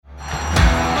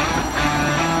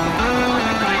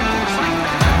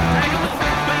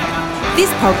This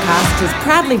podcast is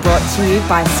proudly brought to you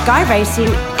by Sky Racing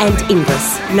and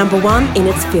Ingress, #1 in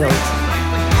its field.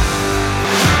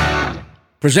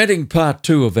 Presenting part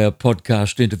 2 of our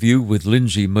podcast interview with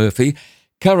Lindsay Murphy,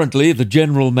 currently the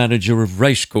General Manager of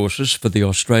Racecourses for the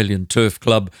Australian Turf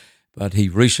Club, but he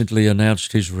recently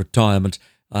announced his retirement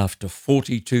after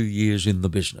 42 years in the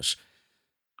business.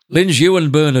 Lindsay, you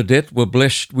and Bernadette were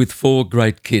blessed with 4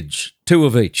 great kids, 2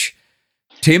 of each.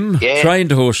 Tim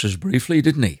trained horses briefly,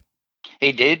 didn't he?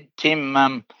 He did.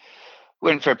 Tim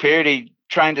went for a period. He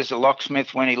trained as a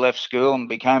locksmith when he left school and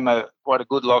became quite a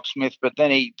good locksmith, but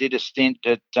then he did a stint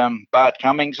at Bart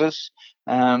Cummings's.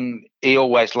 He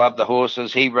always loved the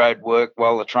horses. He rode work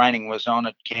while the training was on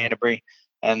at Canterbury,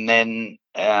 and then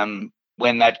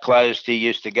when that closed, he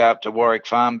used to go up to Warwick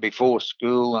Farm before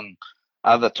school and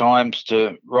other times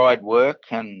to ride work,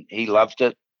 and he loved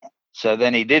it. So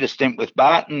then he did a stint with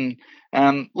Bart and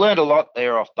learned a lot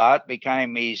there off Bart,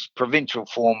 became his provincial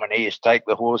foreman. He used to take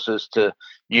the horses to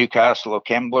Newcastle or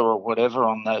Kembla or whatever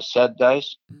on those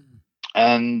Saturdays,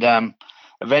 and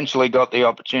eventually got the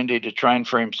opportunity to train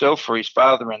for himself for his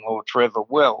father-in-law, Trevor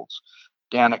Wells,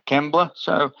 down at Kembla.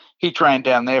 So he trained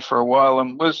down there for a while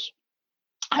and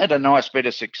had a nice bit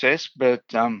of success, but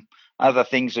other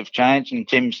things have changed, and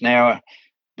Tim's now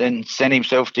then sent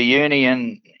himself to uni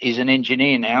and is an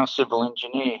engineer now, civil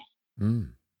engineer.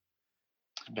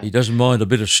 He doesn't mind a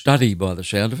bit of study by the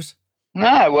sound of it.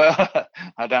 No, well,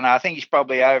 I don't know. I think he's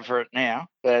probably over it now.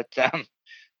 But,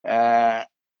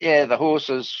 the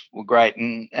horses were great.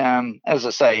 And as I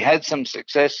say, he had some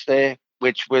success there,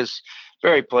 which was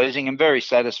very pleasing and very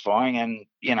satisfying. And,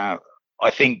 you know,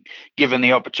 I think given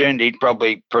the opportunity, he'd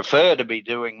probably prefer to be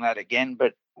doing that again.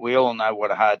 But we all know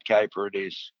what a hard caper it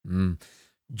is.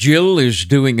 Jill is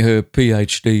doing her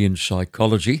PhD in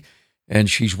psychology, and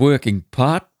she's working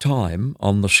part-time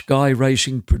on the Sky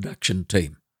Racing production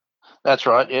team. That's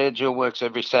right, yeah. Jill works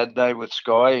every Saturday with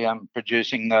Sky,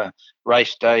 producing the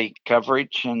race day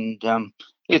coverage, and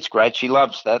it's great. She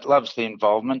loves that, loves the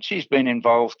involvement. She's been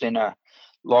involved in a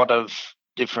lot of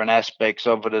different aspects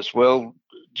of it as well.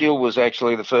 Jill was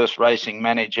actually the first racing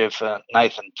manager for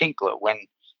Nathan Tinkler when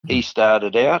he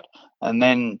started out, and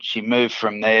then she moved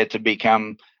from there to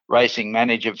become racing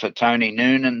manager for Tony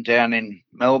Noonan down in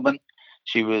Melbourne.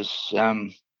 She was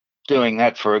doing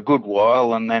that for a good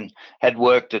while and then had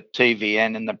worked at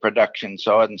TVN in the production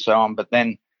side and so on. But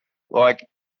then, like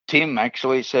Tim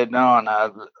actually said, no,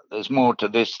 there's more to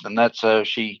this than that. So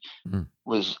she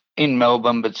was in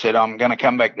Melbourne but said, I'm going to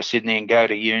come back to Sydney and go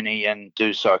to uni and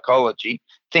do psychology,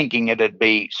 thinking it'd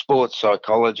be sports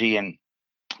psychology and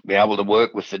be able to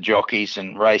work with the jockeys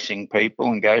and racing people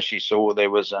and go. She saw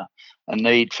there was a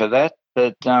need for that.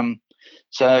 But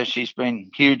so she's been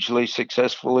hugely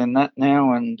successful in that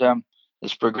now and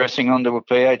is progressing on to a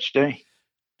PhD.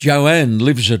 Joanne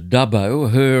lives at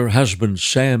Dubbo. Her husband,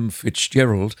 Sam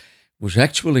Fitzgerald, was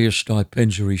actually a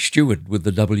stipendiary steward with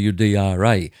the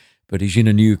WDRA, but he's in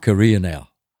a new career now.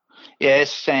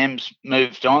 Yes, Sam's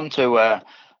moved on to a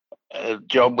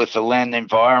job with the land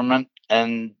environment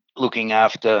and looking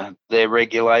after their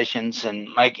regulations and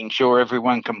making sure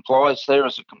everyone complies there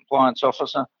as a compliance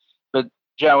officer. But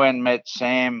Joanne met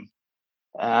Sam.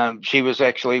 She was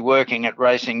actually working at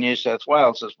Racing New South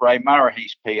Wales as Ray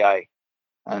Murray's PA.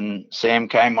 And Sam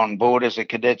came on board as a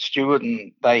cadet steward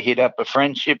and they hit up a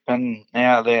friendship and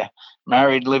now they're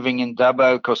married, living in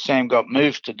Dubbo. Of course, Sam got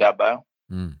moved to Dubbo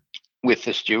with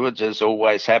the stewards, as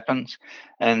always happens.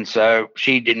 And so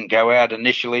she didn't go out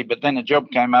initially, but then a job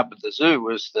came up at the zoo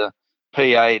as the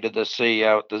PA to the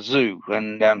CEO at the zoo.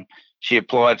 And she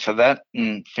applied for that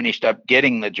and finished up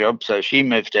getting the job. So she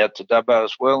moved out to Dubbo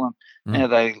as well. And now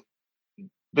they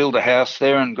built a house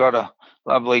there and got a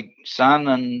lovely son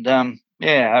and,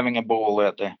 having a ball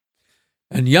out there.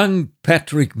 And young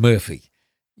Patrick Murphy,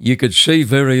 you could see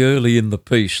very early in the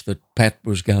piece that Pat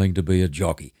was going to be a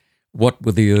jockey. What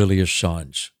were the earliest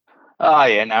signs? Oh,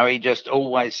 yeah, no, he just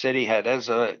always said he had. As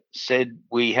I said,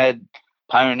 we had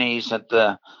ponies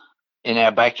in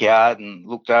our backyard and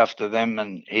looked after them,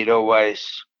 and he'd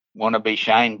always want to be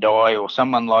Shane Dye or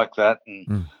someone like that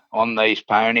and on these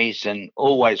ponies and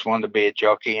always wanted to be a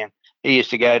jockey. And he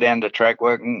used to go down to track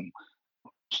work and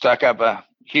stuck up a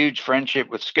huge friendship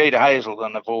with Skeeter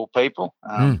Hazelden, of all people.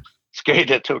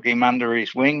 Skeeter took him under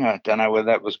his wing. I don't know whether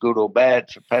that was good or bad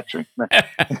for Patrick.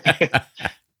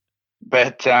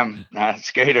 But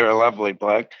Skeeter, a lovely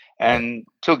bloke, and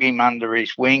took him under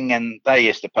his wing and they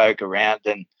used to poke around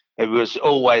and it was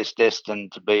always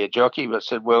destined to be a jockey. But I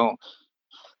said, well,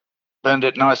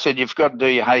 Bernadette and I said, you've got to do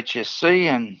your HSC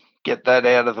and get that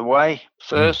out of the way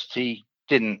first. He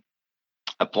didn't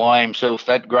apply himself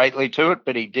that greatly to it,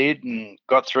 but he did and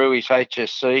got through his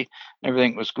HSC.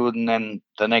 Everything was good, and then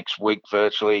the next week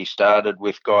virtually he started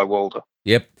with Guy Walter.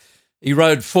 Yep. He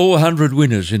rode 400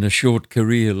 winners in a short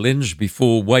career, Linz,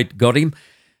 before weight got him.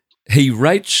 He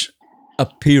rates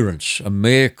Appearance, a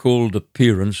mare called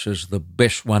Appearance, as the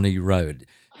best one he rode.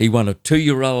 He won a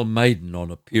 2-year-old maiden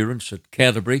on Appearance at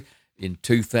Canterbury in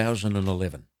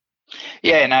 2011.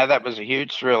 Yeah, no, that was a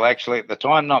huge thrill actually at the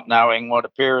time, not knowing what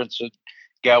Appearance would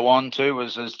go on to,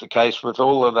 as is the case with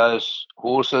all of those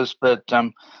horses. But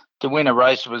to win a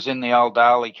race was in the old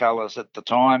Darley colours at the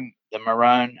time, the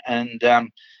maroon, and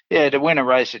to win a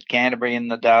race at Canterbury in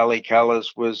the Darley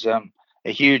colours was a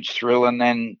huge thrill. And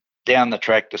then down the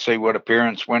track to see what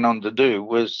Appearance went on to do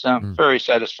was very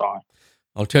satisfying.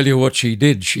 I'll tell you what she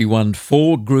did. She won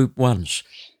 4 Group 1s.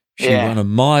 She won a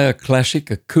Maya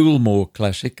Classic, a Coolmore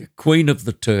Classic, a Queen of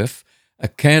the Turf, a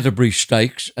Canterbury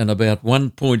Stakes, and about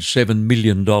 $1.7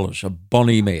 million, a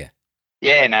bonny mare.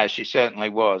 Yeah, no, she certainly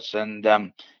was.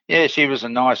 And, she was a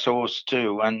nice horse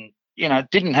too. And,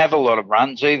 didn't have a lot of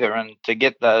runs either. And to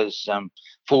get those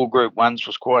 4 Group 1s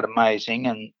was quite amazing.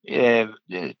 And,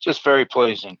 just very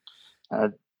pleasing.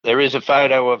 There is a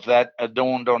photo of that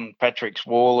adorned on Patrick's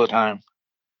wall at home.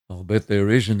 I'll bet there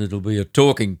is, and it'll be a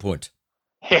talking point.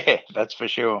 Yeah, that's for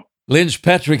sure. Linz,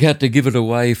 Patrick had to give it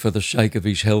away for the sake of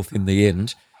his health in the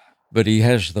end, but he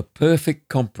has the perfect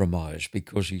compromise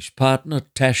because his partner,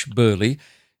 Tash Burley,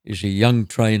 is a young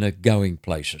trainer going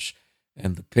places,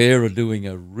 and the pair are doing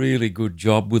a really good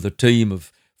job with a team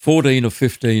of 14 or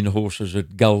 15 horses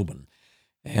at Goulburn.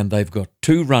 And they've got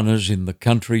 2 runners in the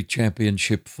Country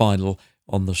Championship final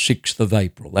on the 6th of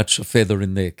April. That's a feather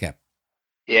in their cap.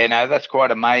 Yeah, no, that's quite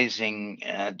amazing,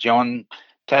 John.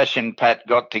 Tash and Pat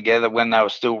got together when they were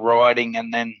still riding,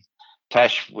 and then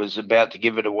Tash was about to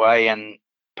give it away, and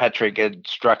Patrick had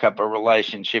struck up a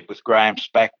relationship with Graham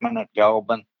Spackman at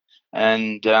Goulburn,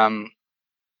 and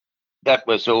that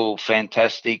was all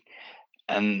fantastic.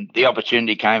 And the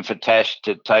opportunity came for Tash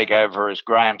to take over as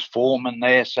Graham's foreman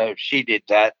there, so she did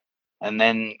that. And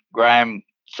then Graham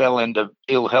fell into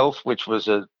ill health, which was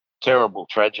a terrible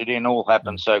tragedy, and all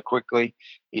happened so quickly.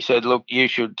 He said, look, you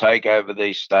should take over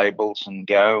these stables and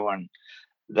go. And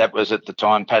that was at the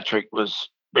time Patrick was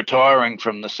retiring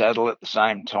from the saddle at the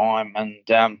same time,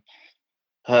 and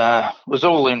was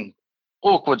all in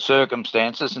awkward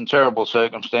circumstances and terrible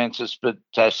circumstances, but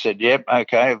Tash said, yep,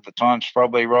 okay, the time's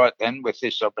probably right then with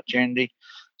this opportunity.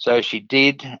 So she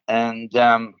did, and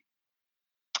the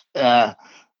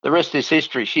rest is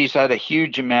history. She's had a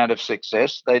huge amount of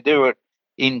success. They do it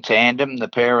in tandem, the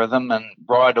pair of them, and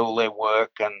ride all their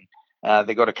work, and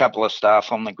they've got a couple of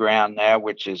staff on the ground now,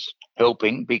 which is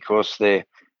helping because they're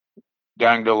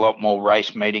going to a lot more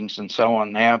race meetings and so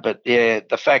on now. But yeah,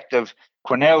 the fact of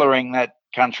Quinella-ing that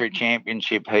Country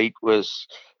Championship heat was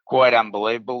quite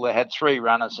unbelievable. They had 3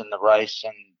 runners in the race,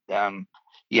 and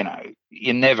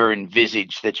you never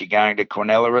envisage that you're going to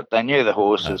Quinella it. They knew the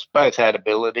horses, both had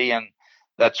ability, and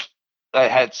they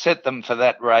had set them for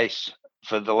that race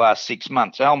for the last 6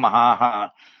 months. Almahaha,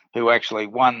 who actually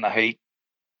won the heat,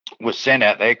 was sent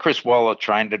out there. Chris Waller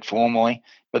trained it formally,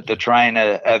 but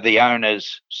the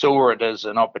owners saw it as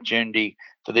an opportunity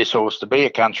for this horse to be a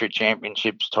Country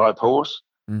Championships type horse.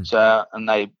 So, and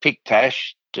they picked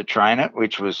Tash to train it,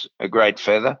 which was a great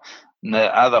feather. And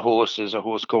the other horse is a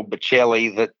horse called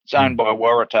Bocelli that's owned by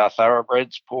Waratah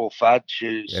Thoroughbreds, Paul Fudge,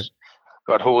 who's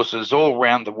got horses all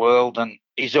around the world, and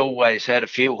he's always had a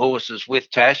few horses with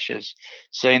Tash, has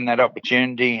seen that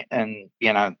opportunity, and,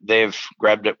 they've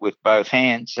grabbed it with both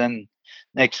hands. And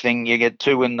next thing, you get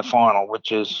 2 in the final,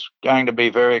 which is going to be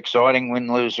very exciting,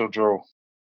 win, lose or draw.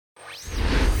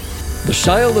 The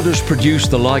sale that has produced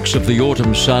the likes of the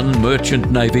Autumn Sun,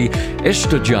 Merchant Navy,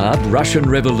 Estajard, Russian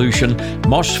Revolution,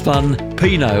 Moss Fun,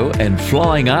 Pinot and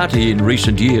Flying Artie in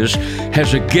recent years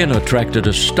has again attracted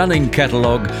a stunning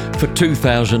catalogue for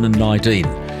 2019.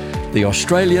 The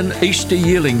Australian Easter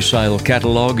Yearling Sale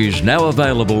catalogue is now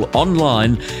available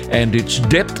online, and its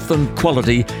depth and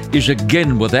quality is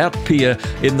again without peer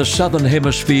in the Southern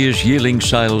Hemisphere's yearling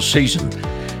sale season.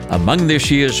 Among this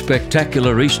year's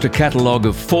spectacular Easter catalogue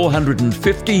of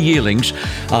 450 yearlings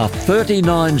are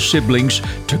 39 siblings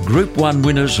to Group 1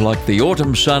 winners like the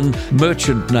Autumn Sun,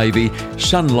 Merchant Navy,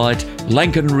 Sunlight,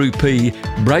 Lankan Rupee,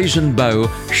 Brazen Bow,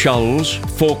 Shoals,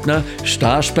 Faulkner,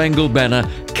 Star Spangled Banner,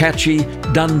 Catchy,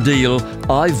 Dundeal,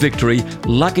 I Victory,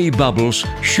 Lucky Bubbles,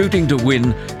 Shooting to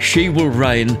Win, She Will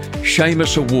Reign,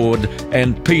 Seamus Award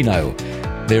and Pinot.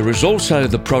 There is also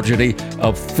the progeny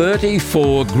of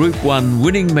 34 Group 1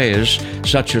 winning mares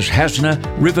such as Hasna,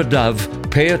 River Dove,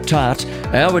 Pear Tart,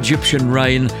 Our Egyptian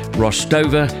Rain,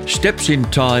 Rostova, Steps in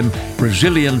Time,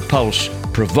 Brazilian Pulse,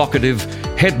 Provocative,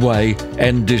 Headway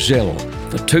and Dizelle.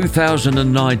 The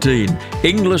 2019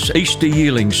 Inglis Easter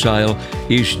Yearling Sale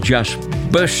is just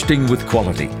bursting with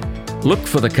quality. Look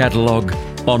for the catalogue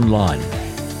online.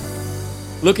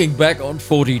 Looking back on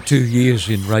 42 years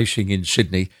in racing in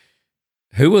Sydney,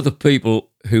 who are the people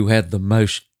who had the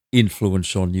most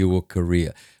influence on your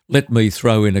career? Let me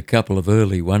throw in a couple of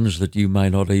early ones that you may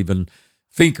not even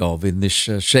think of in this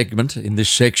segment, in this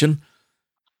section.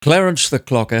 Clarence the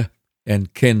Clocker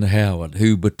and Ken Howard,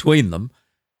 who between them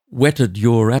whetted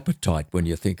your appetite when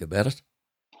you think about it.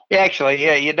 Yeah, actually,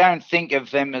 yeah, you don't think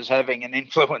of them as having an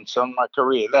influence on my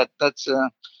career. That's a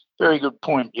very good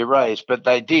point you raised, but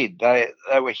they did. They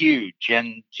were huge,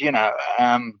 and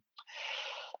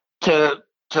to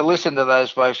listen to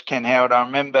those blokes, Ken Howard. I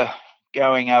remember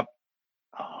going up.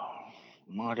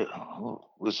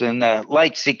 Was in the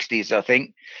late 60s, I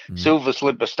think. Silver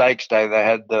Slipper Stakes Day. They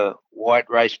had the white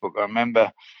race book. I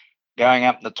remember going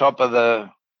up the top of the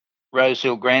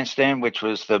Rosehill Grandstand, which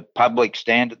was the public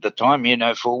stand at the time. You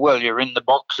know full well you're in the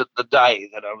box at the day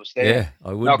that I was there. Yeah,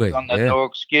 I would Knocked be. on the door.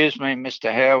 Excuse me,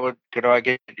 Mr. Howard, could I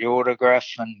get your autograph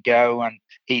and go? And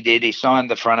he did. He signed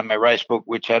the front of my race book,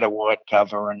 which had a white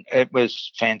cover, and it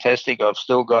was fantastic. I've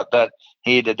still got that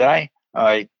here today.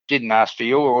 I didn't ask for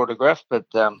your autograph, but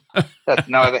that's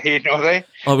neither here nor there.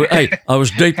 I was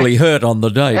deeply hurt on the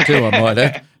day too, I might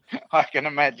add. I can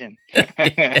imagine.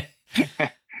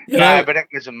 You know, but it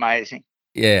was amazing.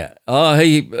 Yeah.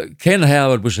 Ken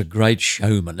Howard was a great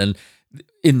showman. And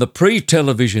in the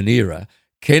pre-television era,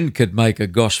 Ken could make a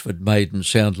Gosford maiden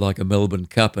sound like a Melbourne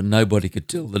Cup and nobody could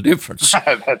tell the difference.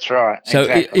 That's right. So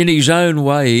exactly. in his own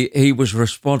way, he was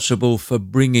responsible for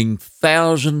bringing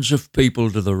thousands of people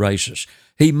to the races.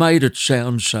 He made it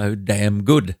sound so damn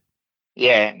good.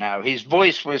 Yeah, no, his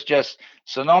voice was just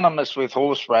synonymous with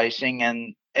horse racing,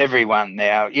 and everyone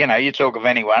now, you talk of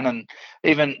anyone, and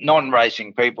even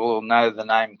non-racing people will know the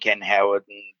name Ken Howard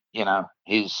and,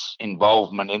 his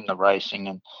involvement in the racing.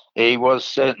 And he was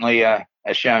certainly a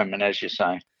showman, as you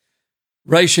say.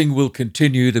 Racing will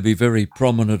continue to be very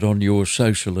prominent on your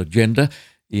social agenda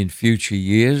in future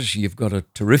years. You've got a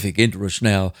terrific interest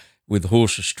now with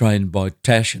horses trained by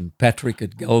Tash and Patrick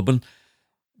at Goulburn.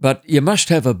 But you must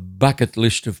have a bucket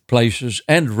list of places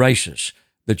and races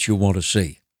that you want to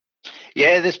see.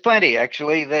 Yeah, there's plenty,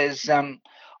 actually. There's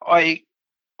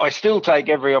I still take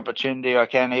every opportunity I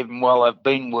can, even while I've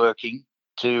been working,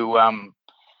 to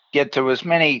get to as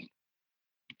many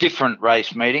different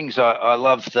race meetings. I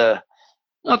love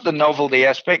not the novelty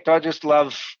aspect. I just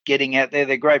love getting out there.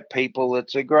 They're great people.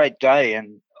 It's a great day.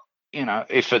 And,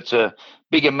 if it's a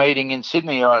bigger meeting in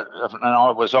Sydney and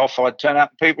I was off, I'd turn up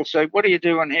and people say, "What are you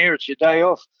doing here? It's your day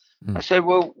off." I said,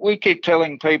 "Well, we keep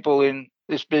telling people in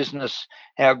this business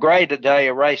how great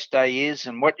a race day is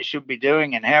and what you should be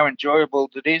doing and how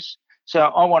enjoyable it is. So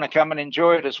I want to come and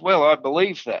enjoy it as well." I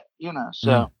believe that,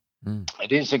 so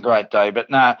it is a great day. But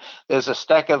no, there's a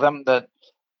stack of them that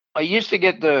I used to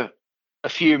get a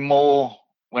few more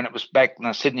when it was back in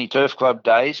the Sydney Turf Club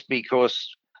days,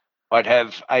 because I'd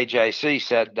have AJC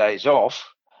Saturdays off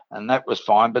and that was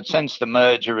fine. But since the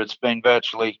merger, it's been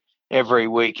virtually every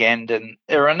weekend, and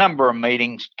there are a number of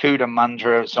meetings.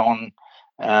 Cootamundra is on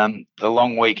the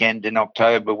long weekend in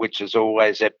October, which is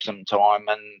always Epsom time,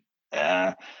 and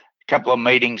a couple of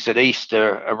meetings at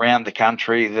Easter around the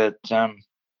country that,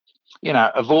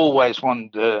 I've always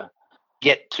wanted to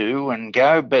get to and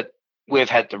go, but we've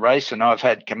had to race and I've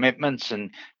had commitments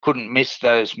and couldn't miss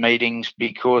those meetings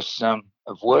because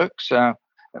of work. So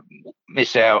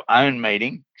miss our own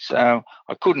meeting. So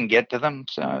I couldn't get to them.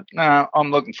 So no,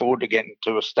 I'm looking forward to getting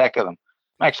to a stack of them.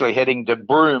 I'm actually heading to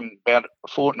Broome about a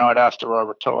fortnight after I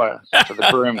retire for the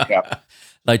Broome Cup.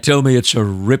 They tell me it's a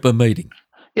ripper meeting.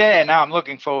 Yeah, no, I'm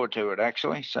looking forward to it,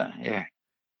 actually. So, yeah.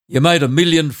 You made 1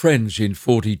 million friends in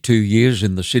 42 years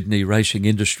in the Sydney racing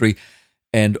industry,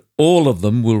 and all of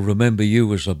them will remember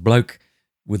you as a bloke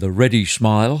with a ready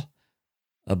smile,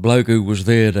 a bloke who was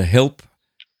there to help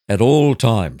at all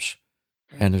times,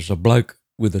 and as a bloke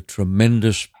with a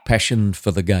tremendous passion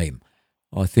for the game.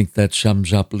 I think that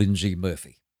sums up Lindsay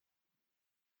Murphy.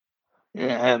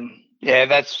 Yeah,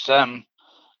 that's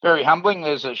very humbling.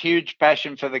 There's a huge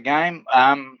passion for the game.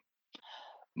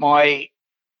 My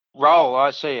role,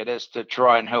 I see it as to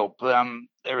try and help.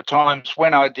 There are times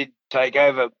when I did take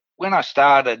over. When I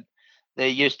started, there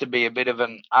used to be a bit of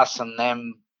an us and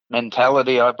them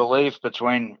mentality, I believe,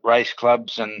 between race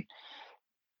clubs and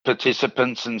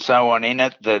participants and so on in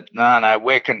it, that no,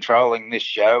 we're controlling this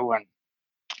show. And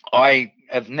I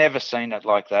have never seen it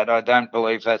like that. I don't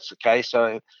believe that's the case.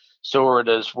 I saw it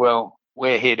as, well,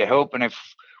 we're here to help, and if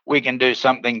we can do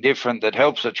something different that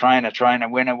helps a trainer train a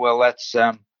winner, well, that's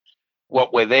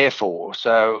what we're there for.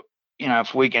 So,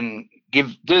 if we can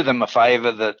do them a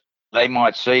favour that they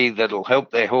might see that'll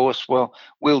help their horse, well,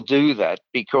 we'll do that,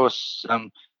 because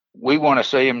we want to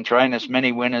see them train as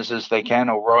many winners as they can,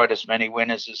 or ride as many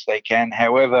winners as they can,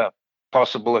 however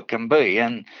possible it can be.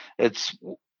 And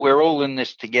we're all in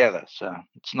this together, so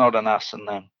it's not an us and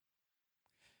them.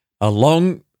 A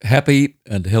long, happy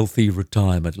and healthy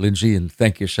retirement, Lindsay, and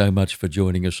thank you so much for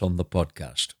joining us on the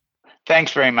podcast.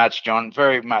 Thanks very much, John.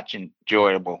 Very much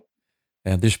enjoyable.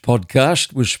 And this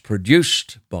podcast was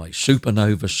produced by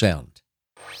Supernova Sound.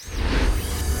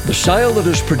 The sale that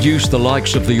has produced the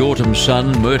likes of the Autumn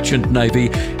Sun, Merchant Navy,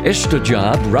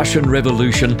 Estajab, Russian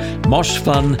Revolution, Moss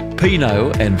Fun,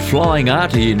 Pinot and Flying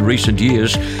Artie in recent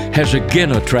years has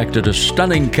again attracted a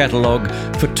stunning catalogue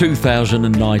for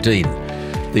 2019.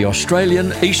 The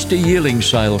Australian Easter Yearling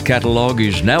Sale catalogue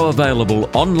is now available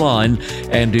online,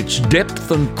 and its depth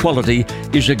and quality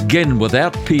is again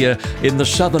without peer in the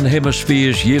Southern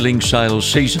Hemisphere's yearling sale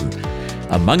season.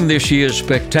 Among this year's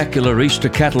spectacular Easter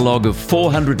catalogue of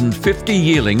 450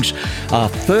 yearlings are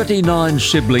 39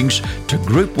 siblings to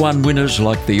Group 1 winners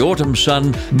like the Autumn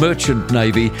Sun, Merchant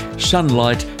Navy,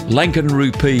 Sunlight, Lankan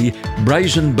Rupee,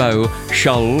 Brazen Bow,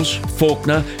 Shoals,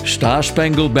 Faulkner, Star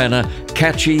Spangled Banner,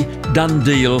 Catchy,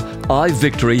 Dundeal, I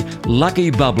Victory,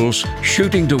 Lucky Bubbles,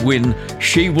 Shooting to Win,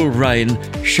 She Will Reign,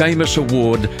 Seamus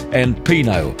Award and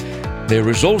Pinot. There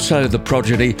is also the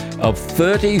progeny of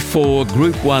 34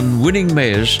 Group 1 winning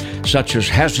mares such as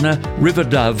Hasna, River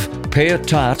Dove, Pear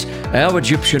Tart, Our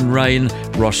Egyptian Rain,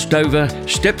 Rostova,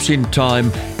 Steps in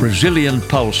Time, Brazilian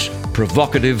Pulse,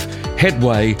 Provocative,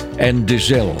 Headway and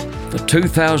Dizelle. The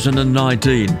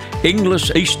 2019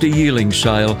 Inglis Easter Yearling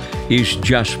Sale is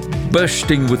just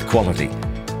bursting with quality.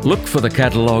 Look for the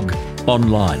catalogue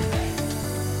online.